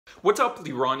What's up,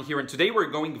 Liron here, and today we're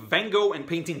going Van Gogh and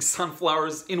painting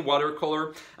sunflowers in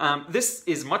watercolor. This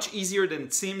is much easier than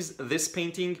it seems, this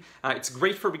painting. It's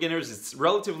great for beginners, it's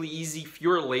relatively easy,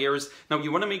 fewer layers. Now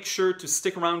you want to make sure to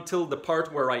stick around till the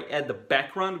part where I add the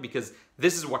background, because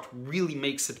this is what really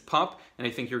makes it pop, and I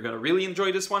think you're going to really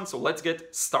enjoy this one, so let's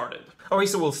get started. Okay,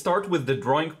 so we'll start with the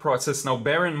drawing process. Now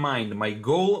bear in mind, my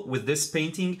goal with this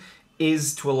painting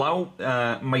is to allow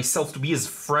myself to be as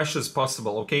fresh as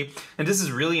possible, okay? And this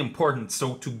is really important.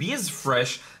 So to be as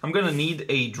fresh, I'm gonna need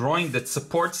a drawing that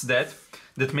supports that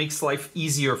makes life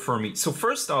easier for me. So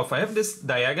first off, I have this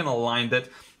diagonal line that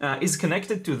is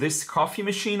connected to this coffee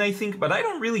machine, I think, but I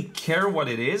don't really care what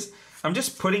it is. I'm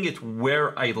just putting it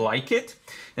where I like it.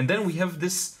 And then we have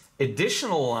this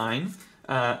additional line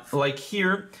like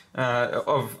here,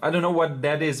 of, I don't know what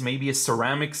that is, maybe a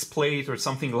ceramics plate or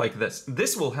something like this.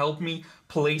 This will help me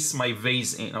place my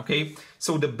vase in, okay?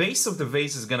 So the base of the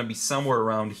vase is gonna be somewhere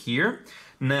around here.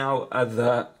 Now,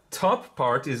 the top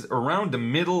part is around the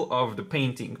middle of the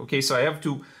painting, okay? So I have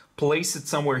to place it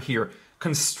somewhere here.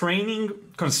 Constraining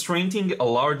a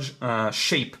large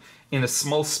shape in a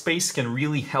small space can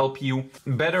really help you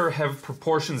better have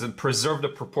proportions and preserve the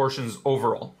proportions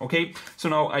overall, okay? So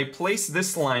now I place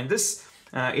this line. This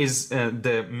is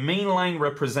the main line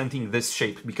representing this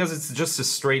shape because it's just a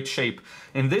straight shape.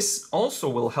 And this also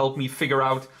will help me figure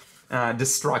out the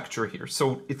structure here.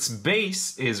 So its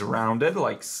base is rounded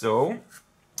like so.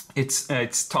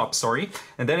 Its top, sorry.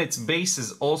 And then its base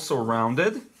is also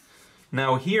rounded.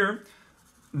 Now here,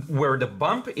 where the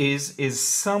bump is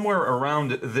somewhere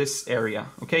around this area,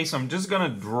 okay? So I'm just gonna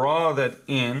draw that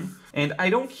in, and I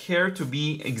don't care to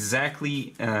be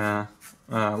exactly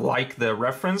like the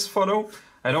reference photo.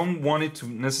 I don't want it to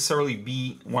necessarily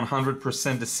be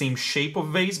 100% the same shape of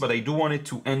vase, but I do want it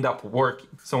to end up working.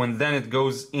 So, and then it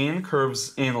goes in,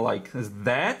 curves in like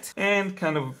that, and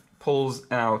kind of pulls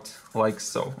out like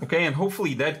so, okay? And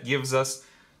hopefully that gives us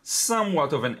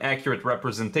somewhat of an accurate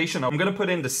representation. I'm gonna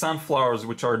put in the sunflowers,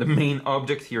 which are the main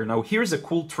object here. Now here's a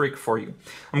cool trick for you.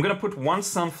 I'm gonna put one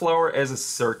sunflower as a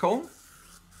circle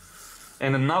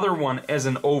and another one as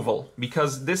an oval,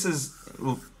 because this is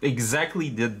exactly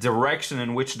the direction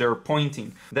in which they're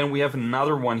pointing. Then we have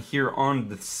another one here on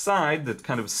the side that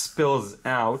kind of spills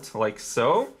out like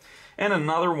so, and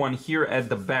another one here at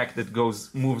the back that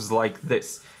moves like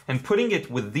this. And putting it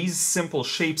with these simple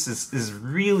shapes is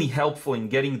really helpful in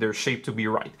getting their shape to be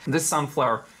right. This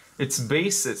sunflower, its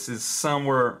basis is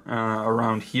somewhere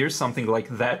around here, something like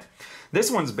that. This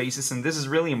one's basis, and this is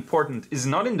really important, is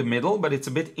not in the middle, but it's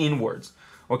a bit inwards.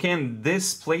 Okay, and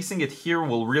this, placing it here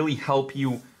will really help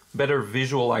you better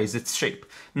visualize its shape.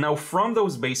 Now from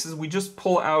those bases, we just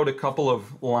pull out a couple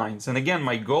of lines. And again,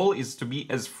 my goal is to be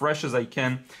as fresh as I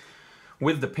can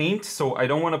with the paint, so I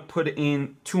don't want to put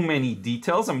in too many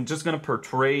details. I'm just going to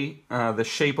portray the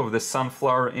shape of the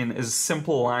sunflower in as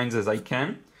simple lines as I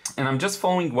can. And I'm just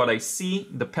following what I see,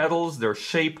 the petals, their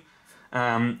shape.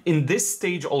 In this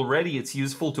stage already, it's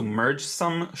useful to merge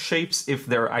some shapes if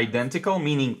they're identical,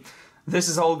 meaning this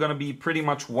is all going to be pretty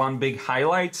much one big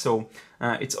highlight, so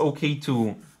it's okay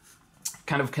to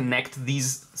kind of connect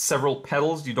these several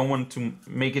petals. You don't want to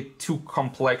make it too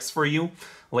complex for you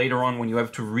later on when you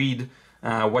have to read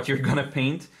what you're gonna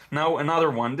paint. Now another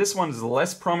one, this one is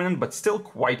less prominent but still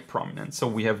quite prominent. So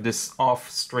we have this off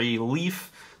stray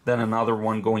leaf, then another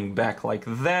one going back like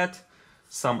that,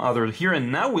 some other here,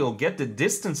 and now we'll get the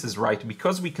distances right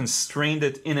because we constrained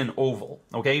it in an oval,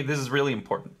 okay? This is really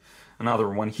important. Another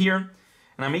one here,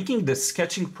 and I'm making the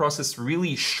sketching process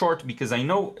really short because I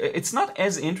know it's not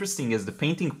as interesting as the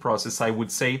painting process, I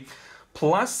would say.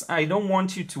 Plus, I don't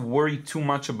want you to worry too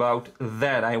much about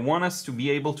that. I want us to be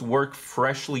able to work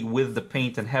freshly with the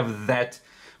paint and have that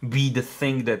be the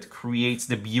thing that creates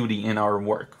the beauty in our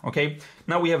work, okay?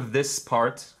 Now we have this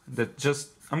part that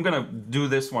I'm gonna do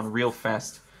this one real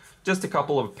fast. Just a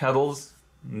couple of petals,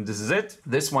 and this is it.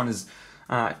 This one is,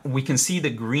 we can see the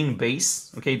green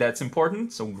base, okay, that's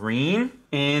important, so green.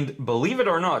 And believe it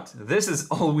or not, this is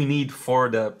all we need for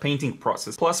the painting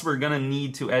process. Plus we're gonna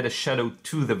need to add a shadow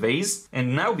to the vase.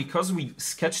 And now because we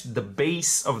sketched the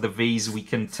base of the vase, we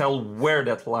can tell where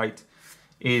that light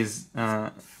is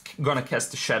gonna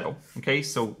cast a shadow, okay?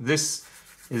 So this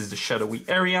is the shadowy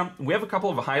area. We have a couple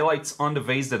of highlights on the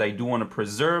vase that I do wanna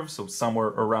preserve, so somewhere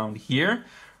around here.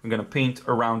 I'm gonna paint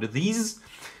around these.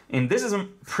 And this is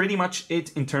pretty much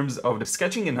it in terms of the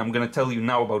sketching, and I'm gonna tell you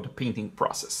now about the painting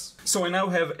process. So I now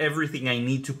have everything I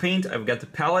need to paint. I've got the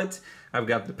palette, I've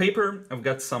got the paper, I've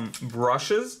got some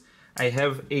brushes, I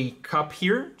have a cup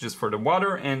here just for the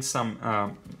water, and some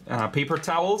paper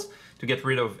towels to get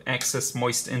rid of excess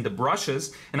moist in the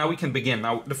brushes. And now we can begin.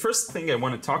 Now, the first thing I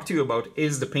want to talk to you about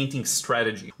is the painting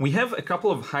strategy. We have a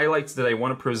couple of highlights that I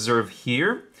want to preserve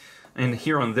here, and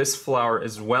here on this flower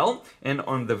as well, and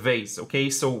on the vase, okay?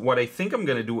 So what I think I'm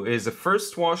gonna do is a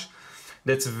first wash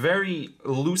that's very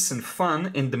loose and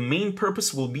fun, and the main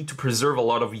purpose will be to preserve a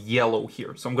lot of yellow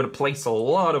here. So I'm going to place a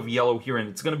lot of yellow here, and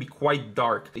it's going to be quite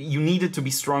dark. You need it to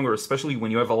be stronger, especially when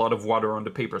you have a lot of water on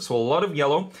the paper. So a lot of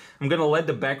yellow. I'm going to let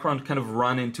the background kind of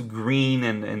run into green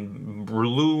and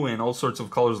blue and all sorts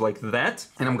of colors like that.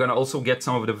 And I'm going to also get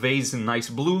some of the vase in nice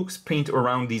blues, paint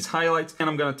around these highlights, and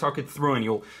I'm going to talk it through and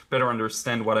you'll better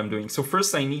understand what I'm doing. So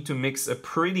first I need to mix a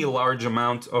pretty large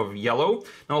amount of yellow.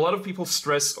 Now a lot of people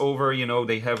stress over, you know,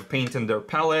 they have paint in their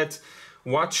palette.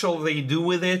 What shall they do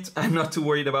with it? I'm not too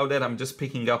worried about that. I'm just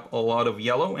picking up a lot of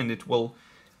yellow and it will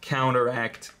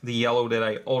counteract the yellow that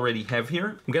I already have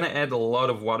here. I'm gonna add a lot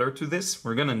of water to this.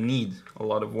 We're gonna need a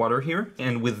lot of water here.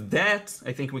 And with that,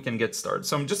 I think we can get started.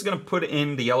 So I'm just gonna put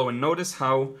in the yellow and notice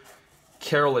how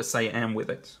careless I am with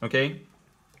it, okay?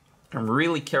 I'm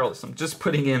really careless. I'm just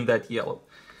putting in that yellow.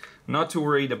 Not too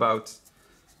worried about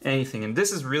anything. And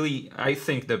this is really, I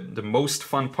think, the most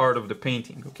fun part of the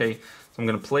painting, okay? So I'm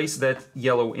gonna place that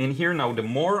yellow in here. Now, the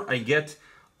more I get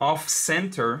off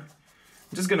center,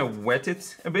 I'm just gonna wet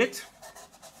it a bit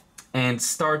and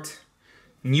start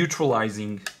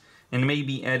neutralizing and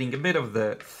maybe adding a bit of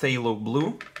the phthalo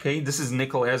blue, okay? This is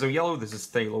nickel azo yellow, this is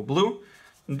phthalo blue.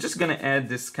 I'm just gonna add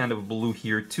this kind of blue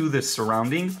here to the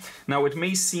surrounding. Now, it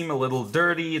may seem a little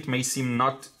dirty, it may seem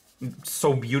not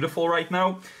so beautiful right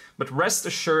now, but rest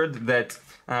assured that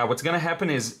what's going to happen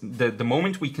is the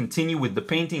moment we continue with the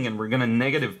painting and we're going to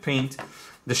negative paint,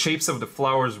 the shapes of the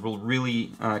flowers will really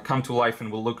come to life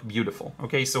and will look beautiful.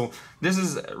 Okay, so this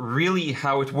is really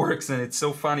how it works, and it's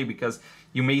so funny because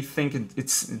you may think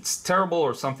it's terrible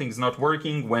or something's not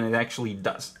working when it actually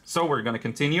does. So we're going to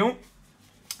continue.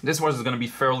 This one is going to be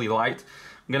fairly light.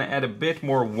 I'm going to add a bit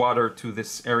more water to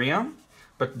this area,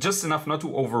 but just enough not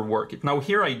to overwork it. Now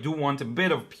here I do want a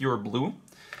bit of pure blue.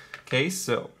 Okay,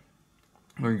 so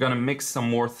we're gonna mix some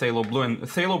more phthalo blue, and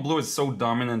phthalo blue is so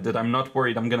dominant that I'm not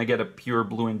worried I'm gonna get a pure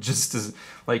blue in just as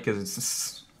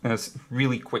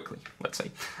really quickly, let's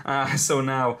say. So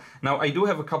now I do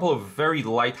have a couple of very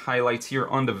light highlights here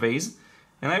on the vase,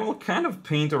 and I will kind of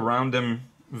paint around them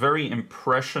very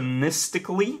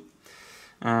impressionistically.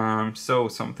 So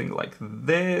something like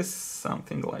this,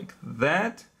 something like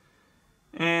that,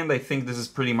 and I think this is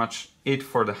pretty much it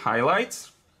for the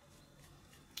highlights.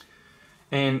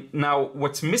 And now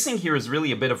what's missing here is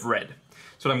really a bit of red.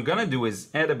 So what I'm gonna do is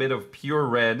add a bit of pure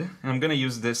red, and I'm gonna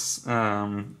use this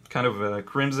kind of a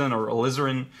crimson or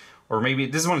alizarin, or maybe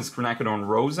this one is Quinacridone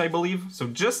Rose, I believe. So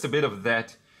just a bit of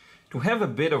that to have a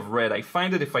bit of red. I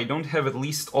find that if I don't have at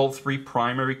least all three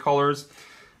primary colors,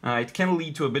 it can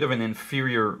lead to a bit of an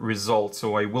inferior result.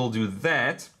 So I will do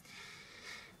that.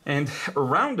 And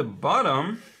around the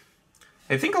bottom,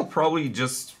 I think I'll probably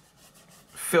just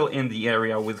fill in the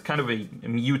area with kind of a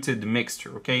muted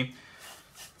mixture, okay?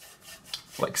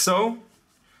 Like so.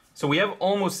 So we have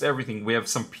almost everything. We have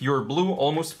some pure blue,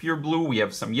 almost pure blue. We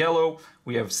have some yellow.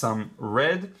 We have some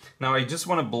red. Now I just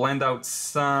want to blend out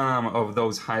some of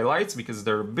those highlights because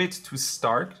they're a bit too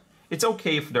stark. It's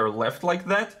okay if they're left like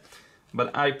that,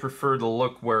 but I prefer the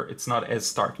look where it's not as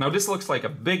stark. Now this looks like a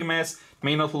big mess. It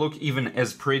may not look even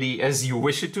as pretty as you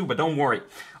wish it to, but don't worry.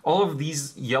 All of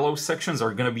these yellow sections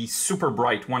are gonna be super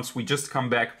bright once we just come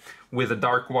back with a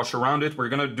dark wash around it. We're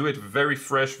gonna do it very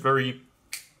fresh, very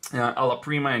a la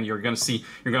prima, and you're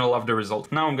gonna love the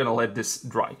result. Now I'm gonna let this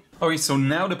dry. Okay, so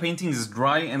now the painting is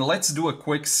dry, and let's do a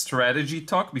quick strategy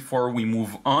talk before we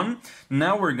move on.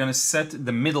 Now we're gonna set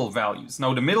the middle values.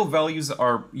 Now the middle values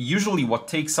are usually what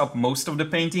takes up most of the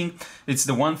painting. It's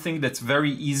the one thing that's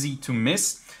very easy to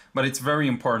miss, but it's very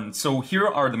important. So here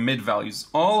are the mid values.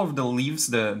 All of the leaves,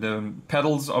 the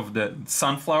petals of the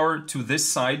sunflower to this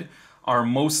side are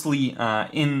mostly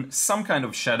in some kind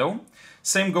of shadow.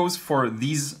 Same goes for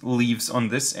these leaves on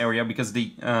this area because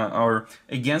they are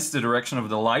against the direction of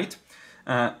the light.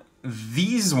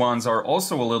 These ones are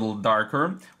also a little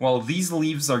darker, while these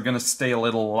leaves are gonna stay a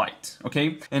little light,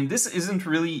 okay? And this isn't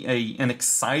really an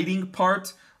exciting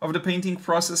part of the painting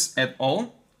process at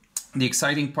all. The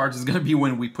exciting part is going to be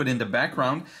when we put in the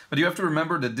background, but you have to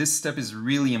remember that this step is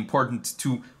really important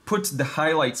to put the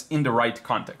highlights in the right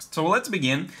context. So let's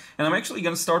begin, and I'm actually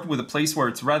going to start with a place where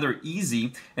it's rather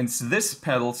easy, and it's this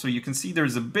petal. So you can see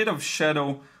there's a bit of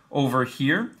shadow over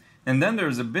here, and then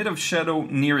there's a bit of shadow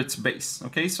near its base.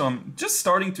 Okay, so I'm just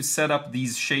starting to set up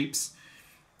these shapes.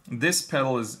 This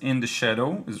petal is in the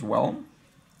shadow as well.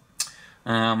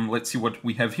 Let's see what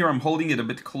we have here. I'm holding it a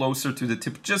bit closer to the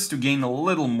tip just to gain a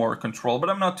little more control, but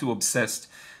I'm not too obsessed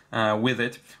with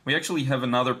it. We actually have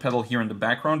another petal here in the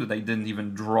background that I didn't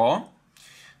even draw.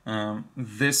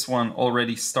 This one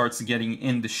already starts getting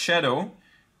in the shadow,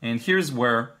 and here's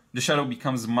where the shadow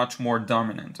becomes much more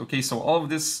dominant. Okay, so all of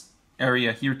this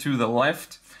area here to the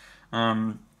left,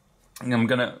 I'm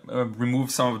gonna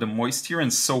remove some of the moist here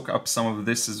and soak up some of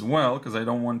this as well, because I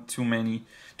don't want too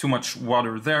much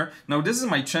water there. Now this is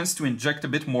my chance to inject a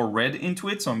bit more red into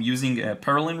it, so I'm using a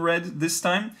Perlin red this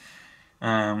time,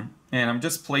 and I'm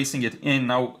just placing it in.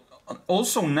 Now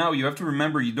also now you have to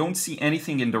remember you don't see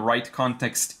anything in the right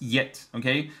context yet,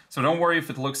 okay? So don't worry if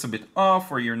it looks a bit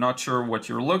off or you're not sure what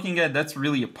you're looking at. That's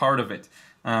really a part of it.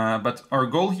 But our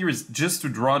goal here is just to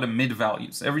draw the mid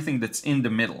values, everything that's in the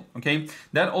middle, okay?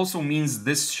 That also means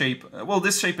this shape, well,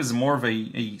 this shape is more of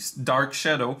a dark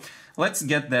shadow. Let's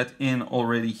get that in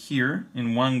already here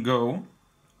in one go.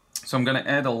 So I'm gonna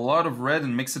add a lot of red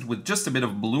and mix it with just a bit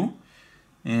of blue.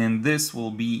 And this will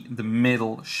be the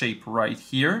middle shape right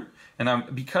here.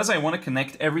 And because I want to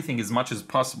connect everything as much as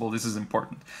possible, this is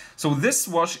important. So this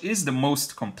wash is the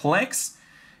most complex.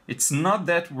 It's not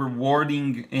that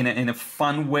rewarding in a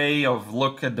fun way of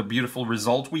look at the beautiful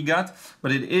result we got,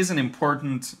 but it is an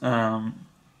important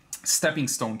stepping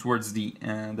stone towards the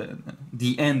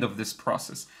end of this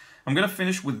process. I'm going to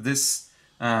finish with this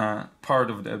part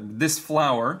of this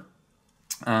flower.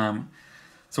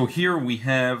 So here we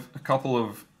have a couple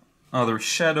of other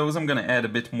shadows. I'm going to add a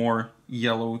bit more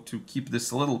yellow to keep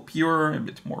this a little purer, a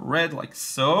bit more red, like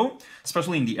so,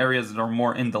 especially in the areas that are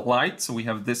more in the light. So we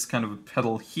have this kind of a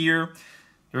petal here.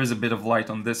 There is a bit of light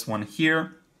on this one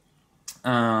here.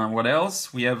 What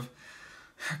else? We have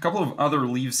a couple of other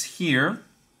leaves here.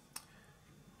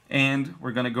 And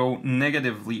we're going to go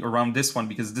negatively around this one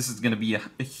because this is going to be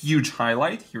a huge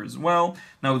highlight here as well.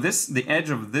 Now the edge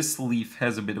of this leaf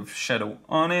has a bit of shadow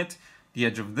on it, the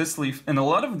edge of this leaf, and a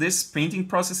lot of this painting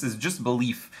process is just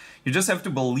belief. You just have to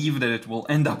believe that it will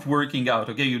end up working out,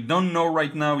 okay? You don't know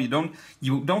right now, you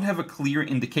don't have a clear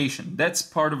indication. That's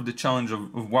part of the challenge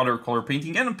of watercolor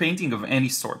painting and painting of any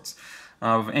sorts,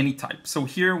 of any type. So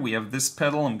here we have this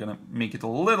petal. I'm going to make it a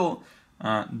little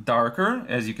darker,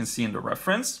 as you can see in the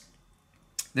reference.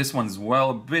 This one's well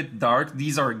a bit dark.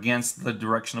 These are against the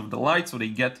direction of the light, so they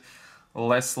get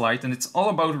less light, and it's all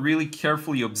about really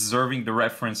carefully observing the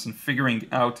reference and figuring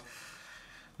out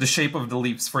the shape of the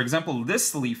leaves. For example,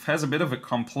 this leaf has a bit of a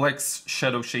complex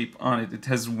shadow shape on it. It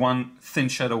has one thin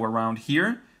shadow around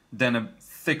here, then a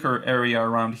thicker area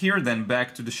around here, then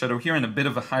back to the shadow here, and a bit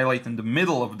of a highlight in the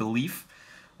middle of the leaf.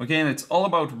 Okay, and it's all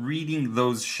about reading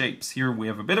those shapes. Here we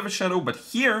have a bit of a shadow, but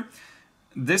here,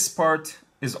 this part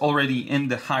is already in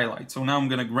the highlight. So now I'm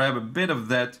going to grab a bit of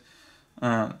that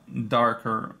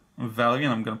darker value,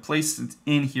 and I'm going to place it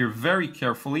in here very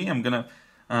carefully. I'm going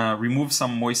to remove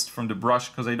some moist from the brush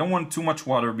because I don't want too much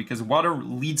water, because water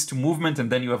leads to movement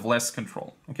and then you have less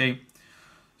control, okay?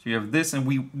 So you have this, and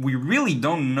we really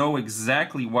don't know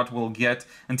exactly what we'll get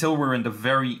until we're in the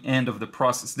very end of the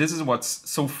process. This is what's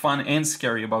so fun and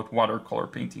scary about watercolor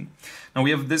painting. Now we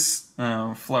have this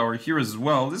flower here as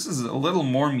well. This is a little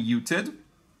more muted,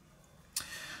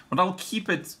 but I'll keep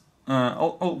it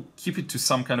I'll keep it to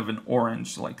some kind of an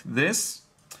orange like this.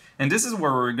 And this is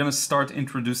where we're going to start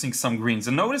introducing some greens.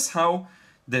 And notice how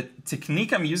the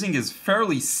technique I'm using is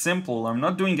fairly simple. I'm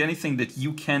not doing anything that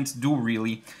you can't do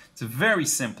really. It's very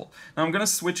simple. Now I'm going to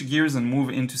switch gears and move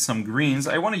into some greens.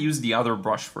 I want to use the other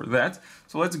brush for that.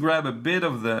 So let's grab a bit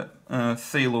of the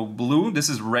phthalo blue. This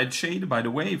is red shade, by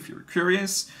the way, if you're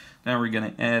curious. Now we're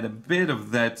going to add a bit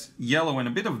of that yellow and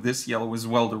a bit of this yellow as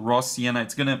well, the raw sienna.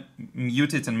 It's going to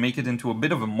mute it and make it into a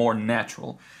bit of a more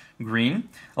natural green.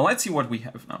 Let's see what we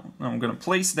have now. Now I'm going to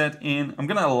place that in. I'm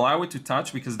going to allow it to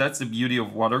touch because that's the beauty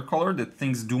of watercolor, that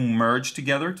things do merge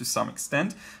together to some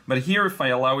extent. But here, if I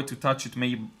allow it to touch, it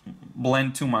may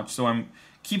blend too much. So I'm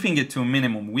keeping it to a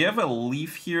minimum. We have a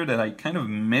leaf here that I kind of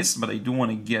missed, but I do want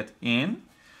to get in.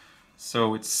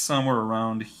 So it's somewhere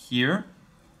around here,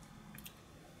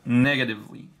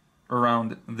 negatively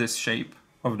around this shape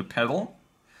of the petal,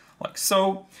 like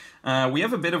so. We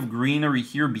have a bit of greenery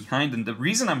here behind, and the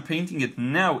reason I'm painting it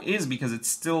now is because it's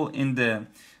still in the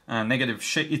negative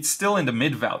shape. It's still in the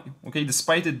mid value, okay?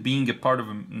 Despite it being a part of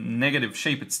a negative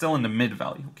shape, it's still in the mid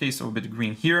value, okay? So a bit of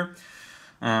green here.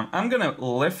 I'm gonna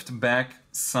lift back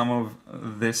some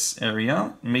of this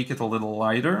area, make it a little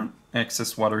lighter,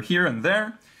 excess water here and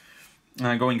there.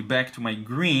 Going back to my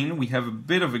green, we have a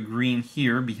bit of a green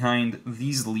here behind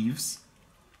these leaves,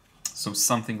 so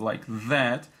something like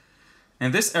that.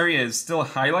 And this area is still a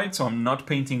highlight, so I'm not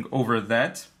painting over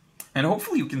that. And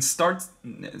hopefully you can start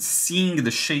seeing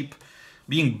the shape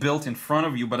being built in front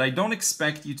of you, but I don't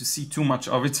expect you to see too much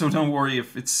of it, so don't worry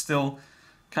if it's still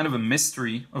kind of a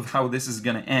mystery of how this is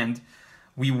going to end.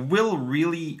 We will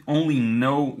really only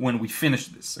know when we finish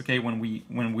this, okay? When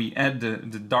we add the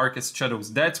darkest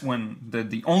shadows, that's when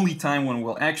the only time when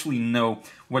we'll actually know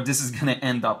what this is gonna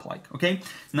end up like, okay?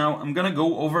 Now I'm gonna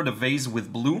go over the vase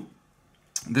with blue.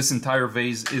 This entire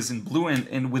vase is in blue,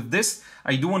 and with this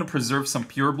I do want to preserve some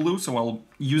pure blue, so I'll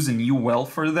use a new well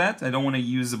for that. I don't want to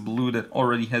use a blue that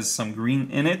already has some green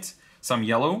in it, some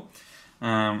yellow.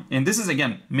 And this is,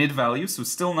 again, mid-value, so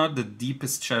still not the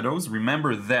deepest shadows.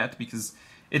 Remember that, because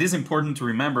it is important to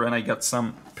remember, and I got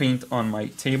some paint on my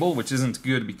table, which isn't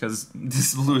good because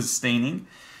this blue is staining.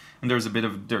 And there's a bit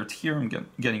of dirt here, I'm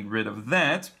getting rid of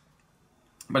that.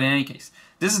 But in any case,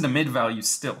 this is the mid-value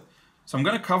still. So I'm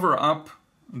going to cover up,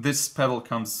 this petal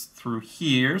comes through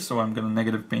here, so I'm going to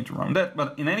negative paint around that.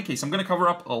 But in any case, I'm going to cover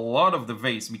up a lot of the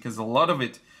vase, because a lot of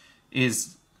it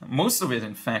is... most of it,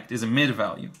 in fact, is a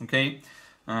mid-value, okay?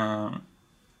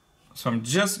 So I'm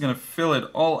just going to fill it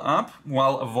all up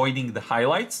while avoiding the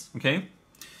highlights, okay?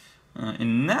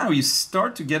 And now you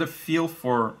start to get a feel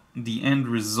for the end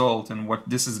result and what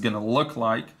this is going to look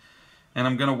like. And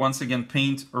I'm going to once again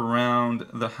paint around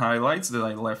the highlights that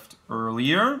I left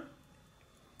earlier.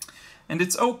 And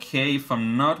it's okay if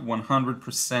I'm not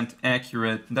 100%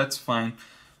 accurate, that's fine.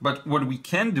 But what we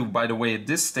can do, by the way, at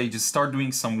this stage is start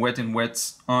doing some wet and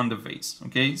wets on the vase,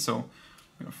 okay? So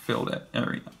I'm gonna fill that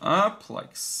area up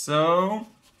like so.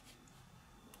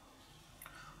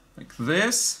 Like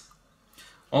this.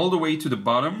 All the way to the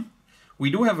bottom. We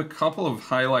do have a couple of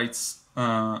highlights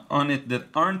on it that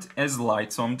aren't as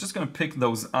light, so I'm just gonna pick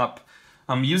those up.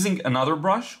 I'm using another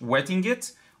brush, wetting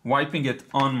it, wiping it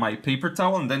on my paper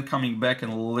towel, and then coming back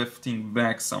and lifting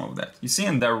back some of that. You see,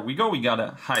 and there we go, we got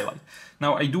a highlight.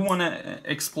 Now I do want to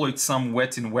exploit some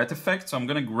wet in wet effect, so I'm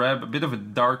going to grab a bit of a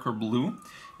darker blue,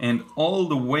 and all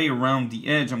the way around the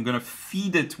edge I'm going to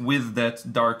feed it with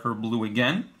that darker blue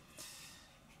again.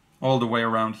 All the way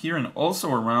around here, and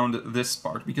also around this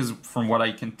part, because from what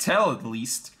I can tell at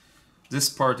least, this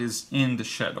part is in the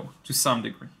shadow to some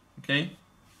degree, okay?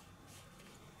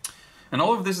 And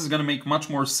all of this is going to make much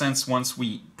more sense once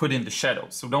we put in the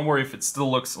shadows, so don't worry if it still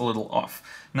looks a little off.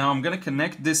 Now I'm going to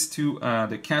connect this to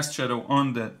the cast shadow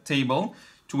on the table,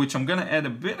 to which I'm going to add a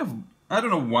bit of, I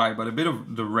don't know why, but a bit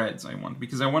of the reds I want,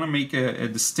 because I want to make a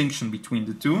distinction between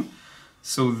the two.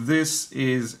 So this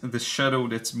is the shadow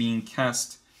that's being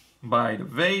cast by the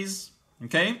vase,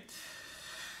 okay?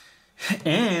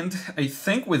 And I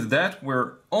think with that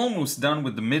we're almost done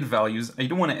with the mid values. I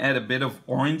do want to add a bit of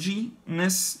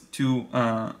oranginess to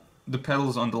the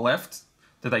petals on the left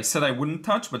that I said I wouldn't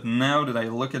touch, but now that I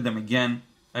look at them again,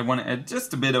 I want to add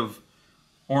just a bit of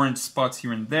orange spots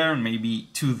here and there, and maybe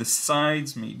to the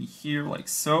sides, maybe here, like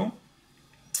so.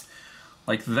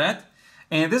 Like that.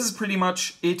 And this is pretty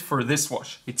much it for this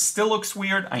wash. It still looks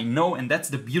weird, I know, and that's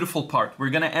the beautiful part. We're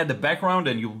gonna add the background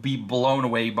and you'll be blown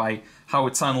away by how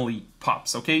it suddenly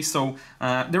pops, okay? So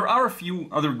there are a few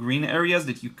other green areas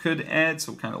that you could add,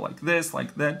 so kind of like this,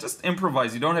 like that. Just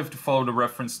improvise, you don't have to follow the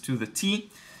reference to the T.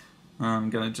 I'm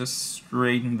gonna just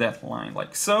straighten that line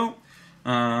like so.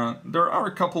 There are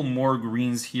a couple more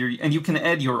greens here, and you can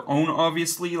add your own,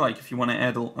 obviously. Like if you want to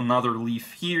add another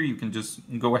leaf here, you can just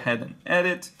go ahead and add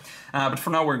it. But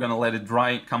for now, we're gonna let it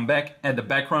dry, come back, add the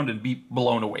background, and be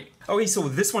blown away. Okay, so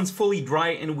this one's fully dry,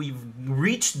 and we've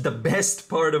reached the best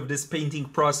part of this painting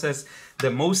process, the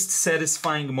most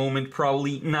satisfying moment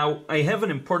probably. Now, I have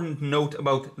an important note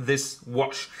about this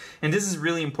wash, and this is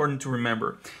really important to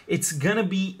remember. It's gonna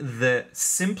be the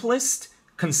simplest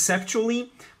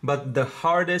conceptually, but the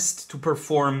hardest to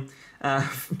perform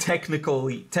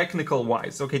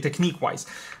technical-wise, okay, technique-wise.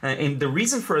 And the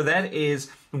reason for that is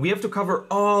we have to cover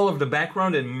all of the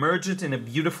background and merge it in a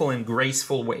beautiful and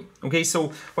graceful way. Okay,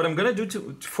 so what I'm gonna do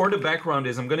for the background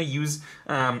is I'm gonna use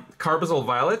Carbazole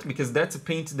Violet, because that's a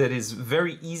paint that is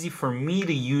very easy for me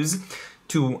to use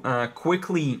to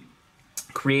quickly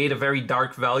create a very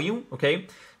dark value, okay?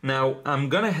 Now, I'm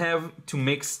gonna have to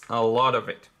mix a lot of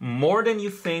it, more than you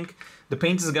think. The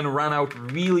paint is gonna run out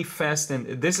really fast,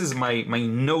 and this is my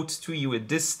note to you at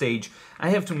this stage. I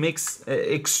have to mix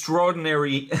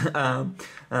extraordinary an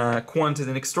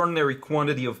extraordinary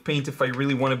quantity of paint if I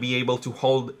really want to be able to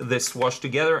hold this wash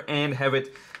together and have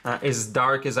it as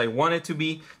dark as I want it to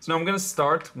be. So now I'm gonna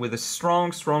start with a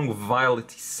strong violet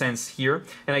sense here,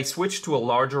 and I switch to a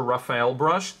larger Raphael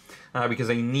brush because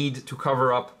I need to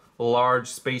cover up large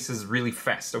spaces really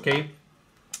fast, okay?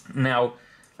 Now,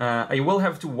 I will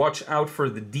have to watch out for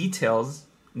the details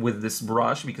with this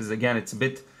brush, because again, it's a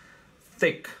bit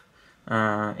thick.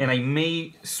 And I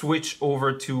may switch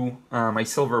over to my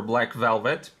silver black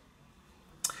velvet.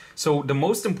 So the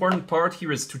most important part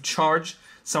here is to charge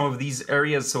some of these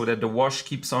areas so that the wash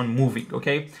keeps on moving,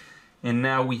 okay? And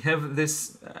now we have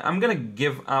this, I'm gonna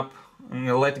give up, I'm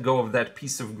gonna let go of that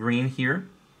piece of green here.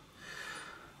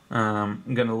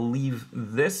 I'm gonna leave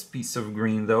this piece of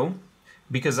green though,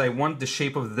 because I want the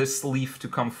shape of this leaf to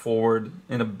come forward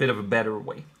in a bit of a better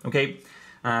way, okay?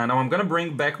 Now I'm gonna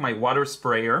bring back my water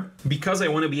sprayer because I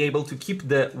want to be able to keep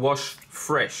the wash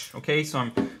fresh, okay? So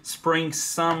I'm spraying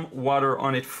some water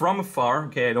on it from afar,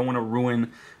 okay? I don't want to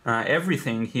ruin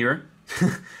everything here.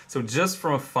 So just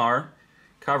from afar,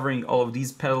 covering all of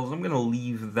these petals, I'm gonna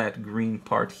leave that green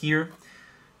part here.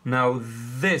 Now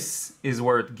this is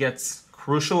where it gets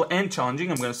crucial and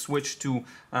challenging. I'm gonna switch to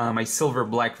my silver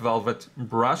black velvet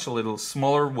brush, a little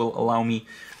smaller, will allow me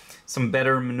some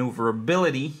better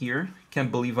maneuverability here.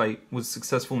 Can't believe I was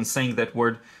successful in saying that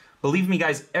word. Believe me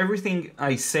guys, everything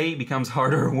I say becomes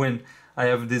harder when I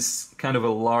have this kind of a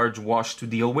large wash to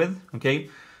deal with, okay?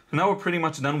 So now we're pretty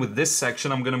much done with this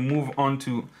section. I'm gonna move on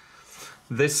to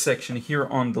this section here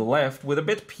on the left with a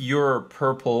bit pure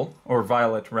purple, or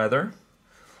violet rather,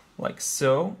 like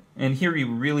so. And here you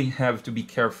really have to be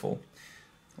careful.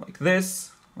 Like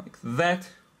this, like that.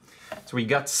 So we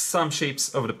got some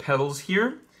shapes of the petals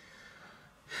here.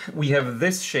 We have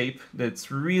this shape that's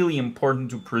really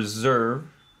important to preserve.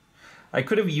 I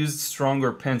could have used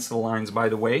stronger pencil lines, by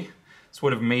the way. This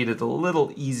would have made it a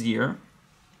little easier.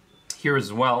 Here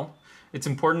as well, it's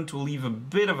important to leave a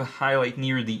bit of a highlight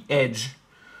near the edge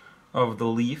of the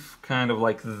leaf, kind of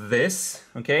like this,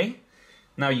 okay?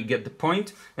 Now you get the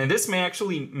point. And this may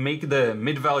actually make the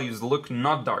mid values look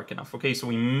not dark enough, okay? So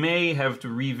we may have to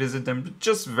revisit them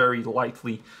just very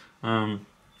lightly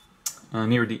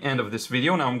near the end of this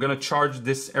video. Now I'm gonna charge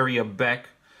this area back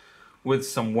with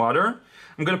some water.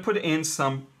 I'm gonna put in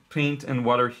some paint and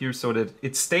water here so that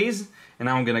it stays. And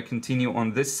now I'm gonna continue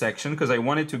on this section because I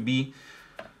want it to be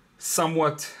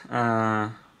somewhat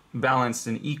balanced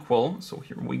and equal. So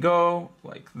here we go,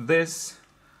 like this,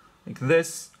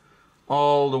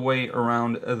 all the way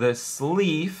around this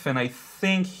leaf. And I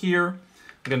think here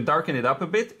I'm gonna darken it up a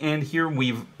bit. And here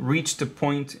we've reached a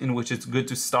point in which it's good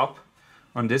to stop.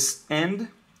 On this end,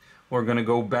 we're gonna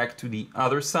go back to the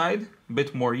other side, a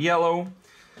bit more yellow.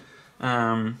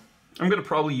 I'm gonna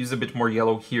probably use a bit more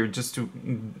yellow here just to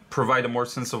provide a more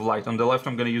sense of light. On the left,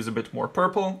 I'm gonna use a bit more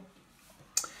purple.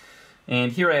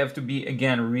 And here I have to be,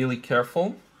 again, really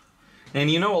careful. And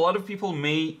you know, a lot of people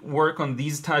may work on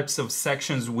these types of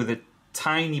sections with a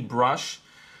tiny brush,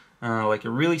 like a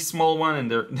really small one,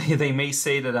 and they may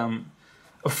say that I'm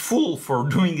a fool for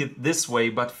doing it this way,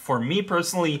 but for me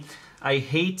personally, I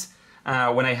hate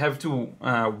when I have to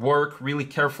work really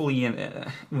carefully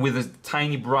and with a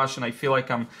tiny brush and I feel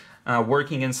like I'm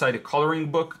working inside a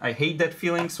coloring book. I hate that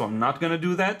feeling, so I'm not gonna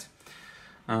do that,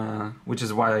 which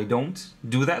is why I don't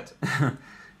do that.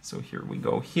 So here we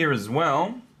go here as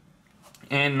well.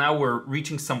 And now we're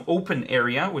reaching some open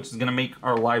area, which is gonna make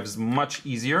our lives much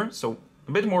easier. So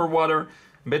a bit more water,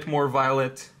 a bit more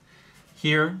violet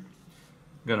here.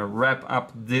 I'm gonna wrap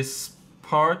up this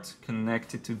part,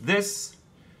 connect it to this,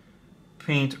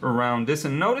 paint around this,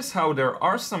 and notice how there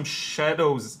are some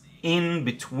shadows in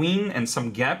between and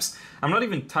some gaps. I'm not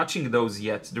even touching those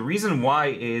yet. The reason why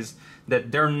is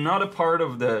that they're not a part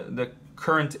of the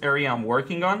current area I'm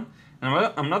working on,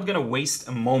 and I'm not gonna waste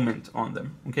a moment on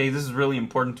them, okay? This is really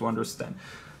important to understand.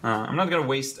 I'm not gonna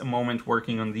waste a moment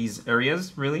working on these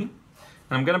areas, really.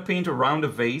 And I'm gonna paint around the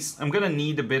vase. I'm gonna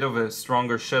need a bit of a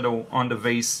stronger shadow on the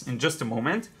vase in just a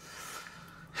moment.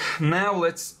 Now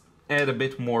let's add a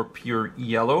bit more pure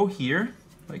yellow here,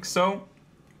 like so.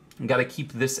 Gotta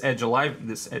keep this edge alive,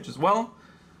 this edge as well.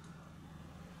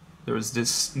 There's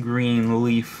this green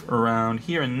leaf around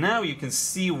here, and now you can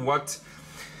see what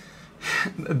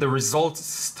the result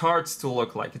starts to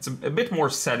look like. It's a bit more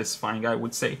satisfying, I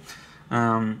would say.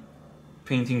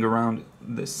 Painting around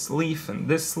this leaf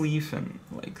and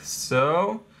like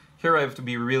so. Here I have to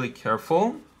be really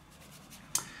careful.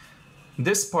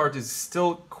 This part is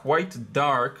still quite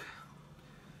dark,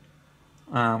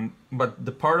 but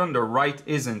the part on the right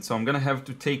isn't, so I'm gonna have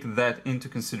to take that into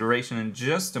consideration in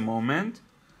just a moment.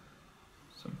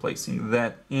 So I'm placing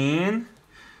that in.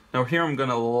 Now here I'm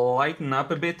gonna lighten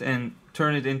up a bit and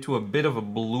turn it into a bit of a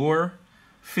bluer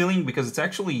feeling because it's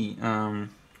actually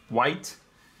white.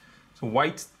 So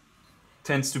white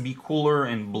tends to be cooler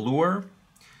and bluer,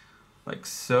 like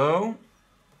so.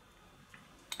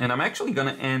 And I'm actually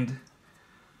gonna end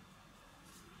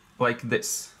like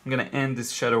this. I'm gonna end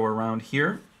this shadow around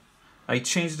here. I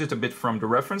changed it a bit from the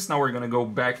reference. Now we're going to go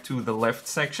back to the left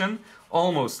section.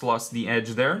 Almost lost the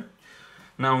edge there.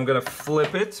 Now I'm going to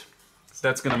flip it. So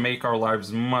that's going to make our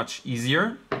lives much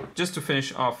easier. Just to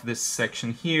finish off this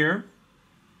section here.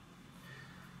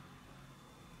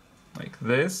 Like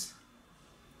this.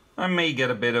 I may get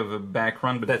a bit of a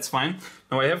background, but that's fine.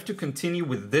 Now I have to continue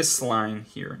with this line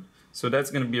here. So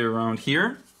that's going to be around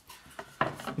here.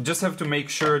 You just have to make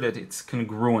sure that it's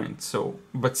congruent, so,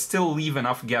 but still leave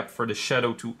enough gap for the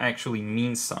shadow to actually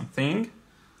mean something.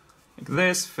 Like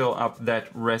this, fill up that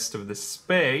rest of the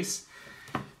space.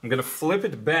 I'm going to flip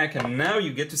it back, and now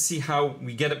you get to see how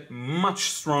we get a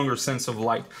much stronger sense of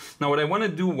light. Now what I want to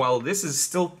do while this is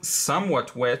still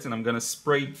somewhat wet, and I'm going to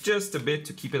spray just a bit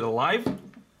to keep it alive,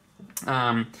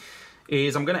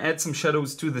 is I'm going to add some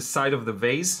shadows to the side of the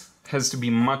vase. It has to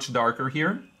be much darker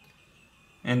here.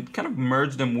 And kind of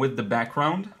merge them with the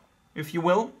background, if you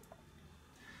will.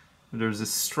 There's a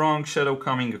strong shadow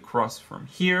coming across from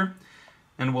here.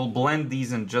 And we'll blend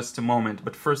these in just a moment.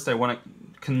 But first I want to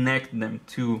connect them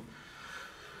to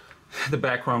the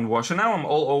background wash. And now I'm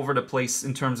all over the place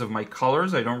in terms of my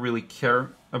colors. I don't really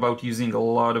care about using a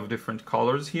lot of different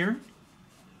colors here.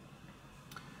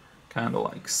 Kind of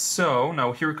like so.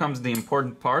 Now here comes the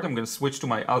important part. I'm going to switch to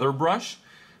my other brush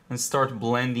and start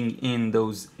blending in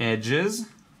those edges.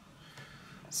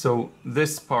 So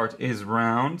this part is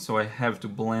round, so I have to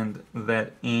blend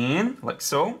that in, like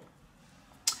so.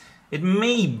 It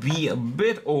may be a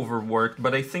bit overworked,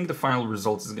 but I think the final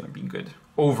result is going to be good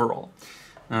overall.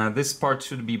 This part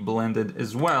should be blended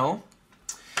as well.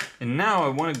 And now I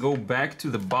want to go back to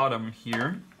the bottom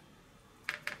here,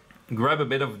 grab a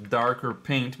bit of darker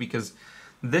paint, because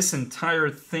this entire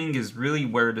thing is really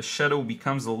where the shadow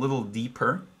becomes a little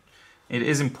deeper. It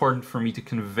is important for me to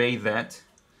convey that.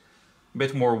 A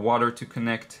bit more water to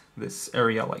connect this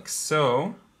area like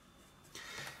so.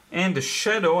 And the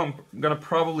shadow, I'm gonna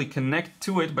probably connect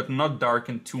to it, but not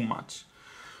darken too much.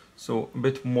 So a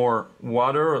bit more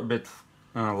water, a bit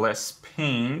less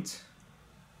paint.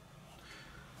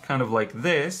 Kind of like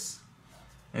this.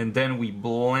 And then we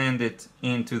blend it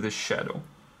into the shadow.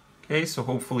 Okay, so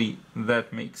hopefully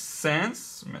that makes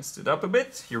sense. Messed it up a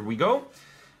bit. Here we go.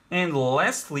 And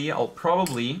lastly, I'll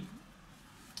probably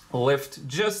lift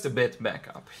just a bit back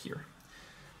up here.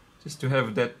 Just to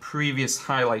have that previous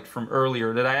highlight from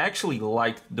earlier that I actually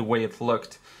liked the way it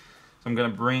looked. So I'm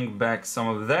going to bring back some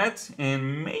of that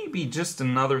and maybe just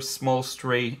another small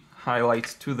stray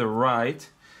highlight to the right.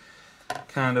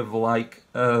 Kind of like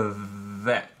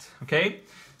that. Okay?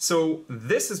 So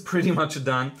this is pretty much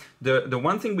done. The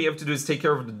one thing we have to do is take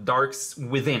care of the darks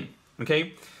within.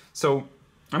 Okay? So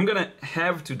I'm gonna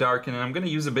have to darken, and I'm gonna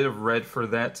use a bit of red for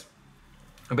that.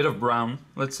 A bit of brown,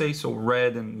 let's say, so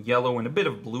red and yellow and a bit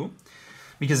of blue.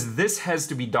 Because this has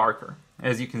to be darker.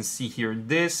 As you can see here,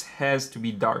 this has to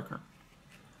be darker.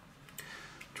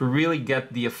 To really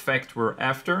get the effect we're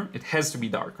after, it has to be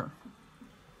darker.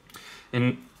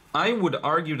 And I would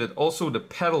argue that also the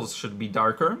petals should be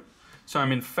darker. So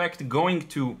I'm in fact going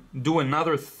to do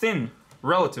another thin,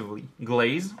 relatively,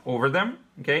 glaze over them,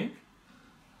 okay?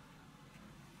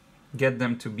 Get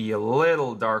them to be a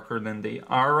little darker than they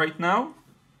are right now.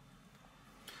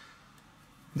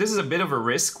 This is a bit of a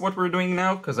risk what we're doing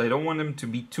now, because I don't want them to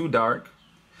be too dark.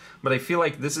 But I feel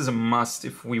like this is a must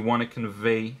if we want to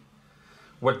convey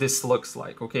what this looks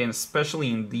like, okay? And especially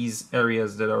in these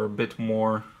areas that are a bit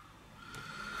more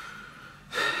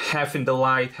half in the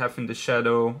light, half in the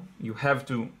shadow, you have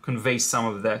to convey some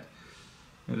of that.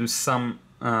 There's some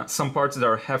parts that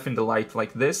are half in the light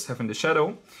like this, half in the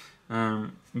shadow. A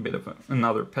bit of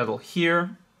another petal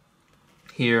here,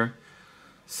 here.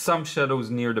 Some shadows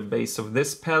near the base of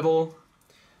this petal.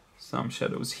 Some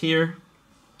shadows here.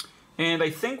 And I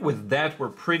think with that we're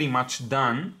pretty much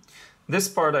done. This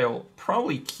part I'll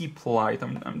probably keep light.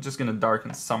 I'm just going to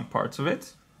darken some parts of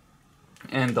it.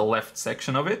 And the left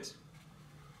section of it.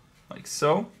 Like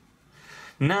so.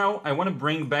 Now I want to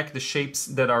bring back the shapes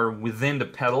that are within the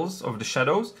petals of the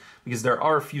shadows, because there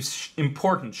are a few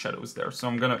important shadows there. So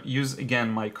I'm going to use again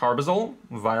my Carbazole,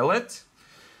 Violet.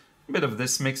 A bit of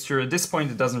this mixture. At this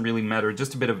point it doesn't really matter,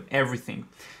 just a bit of everything.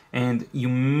 And you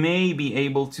may be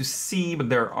able to see, but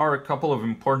there are a couple of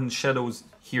important shadows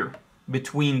here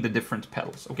between the different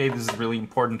petals. Okay, this is really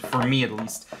important for me at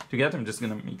least to get. I'm just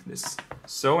going to make this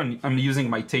so, and I'm using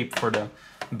my tape for the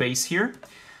base here.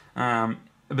 A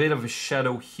bit of a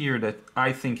shadow here that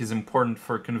I think is important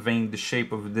for conveying the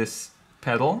shape of this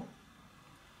petal.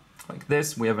 Like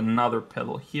this. We have another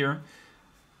petal here.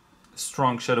 A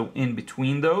strong shadow in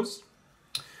between those.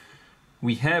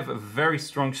 We have a very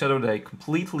strong shadow that I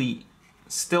completely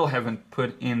still haven't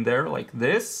put in there, like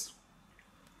this.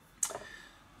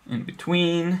 in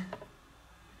between,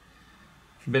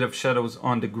 a bit of shadows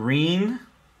on the green,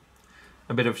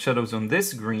 a bit of shadows on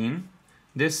this green.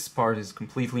 This part is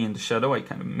completely in the shadow, I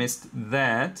kind of missed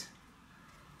that,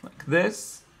 like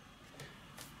this.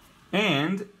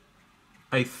 And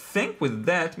I think with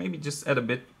that, maybe just add a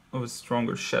bit of a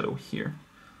stronger shadow here,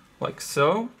 like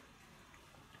so.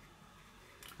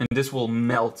 And this will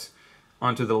melt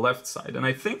onto the left side. And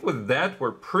I think with that,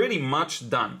 we're pretty much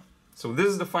done. So this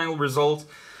is the final result.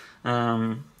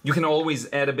 You can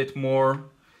always add a bit more,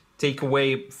 take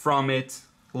away from it,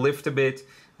 lift a bit.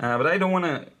 But I don't want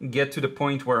to get to the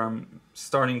point where I'm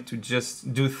starting to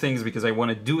just do things because I want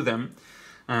to do them.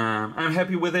 I'm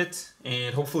happy with it,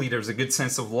 and hopefully there's a good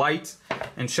sense of light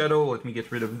and shadow. Let me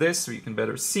get rid of this so you can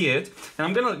better see it. And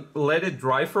I'm gonna let it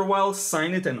dry for a while,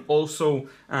 sign it, and also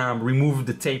remove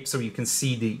the tape so you can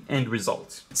see the end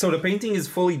result. So the painting is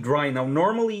fully dry. Now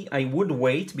normally I would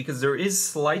wait because there is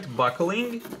slight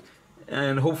buckling,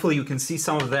 and hopefully you can see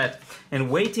some of that. And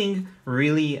waiting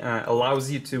really allows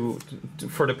you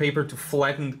for the paper to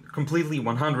flatten completely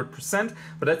 100%,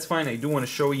 but that's fine. I do want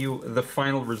to show you the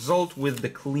final result with the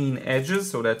clean edges.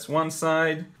 So that's one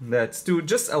side, that's two.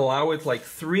 Just allow it like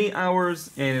 3 hours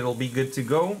and it'll be good to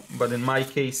go. But in my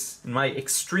case, in my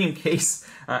extreme case,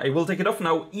 I will take it off.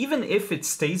 Now, even if it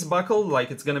stays buckled,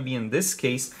 like it's gonna be in this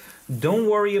case, don't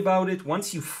worry about it.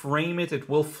 Once you frame it, it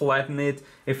will flatten it.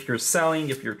 If you're selling,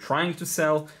 if you're trying to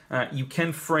sell, you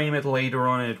can frame it later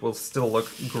on and it will still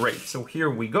look great. So here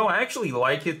we go. I actually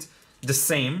like it the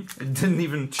same. It didn't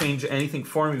even change anything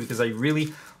for me because I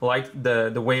really liked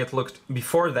the way it looked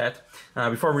before that,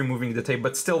 before removing the tape,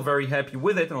 but still very happy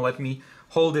with it. And let me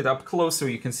hold it up close so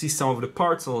you can see some of the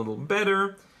parts a little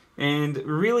better. And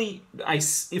really,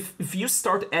 if you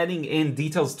start adding in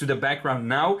details to the background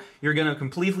now, you're gonna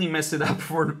completely mess it up,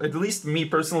 for at least me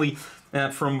personally,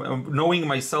 from knowing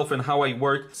myself and how I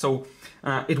work. So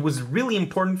it was really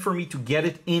important for me to get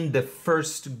it in the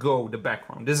first go, the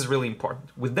background. This is really important.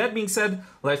 With that being said,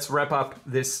 let's wrap up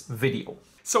this video.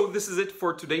 So this is it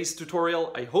for today's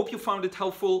tutorial. I hope you found it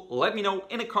helpful. Let me know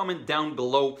in a comment down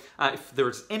below if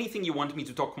there's anything you want me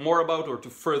to talk more about or to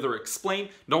further explain.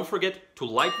 Don't forget to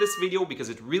like this video because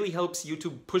it really helps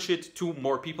YouTube push it to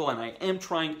more people, and I am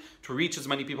trying to reach as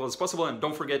many people as possible. And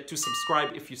don't forget to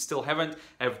subscribe if you still haven't.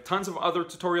 I have tons of other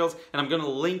tutorials, and I'm gonna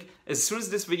link, as soon as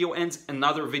this video ends,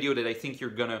 another video that I think you're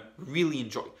gonna really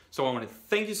enjoy. So I want to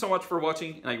thank you so much for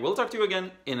watching, and I will talk to you again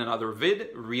in another vid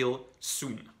real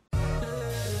soon.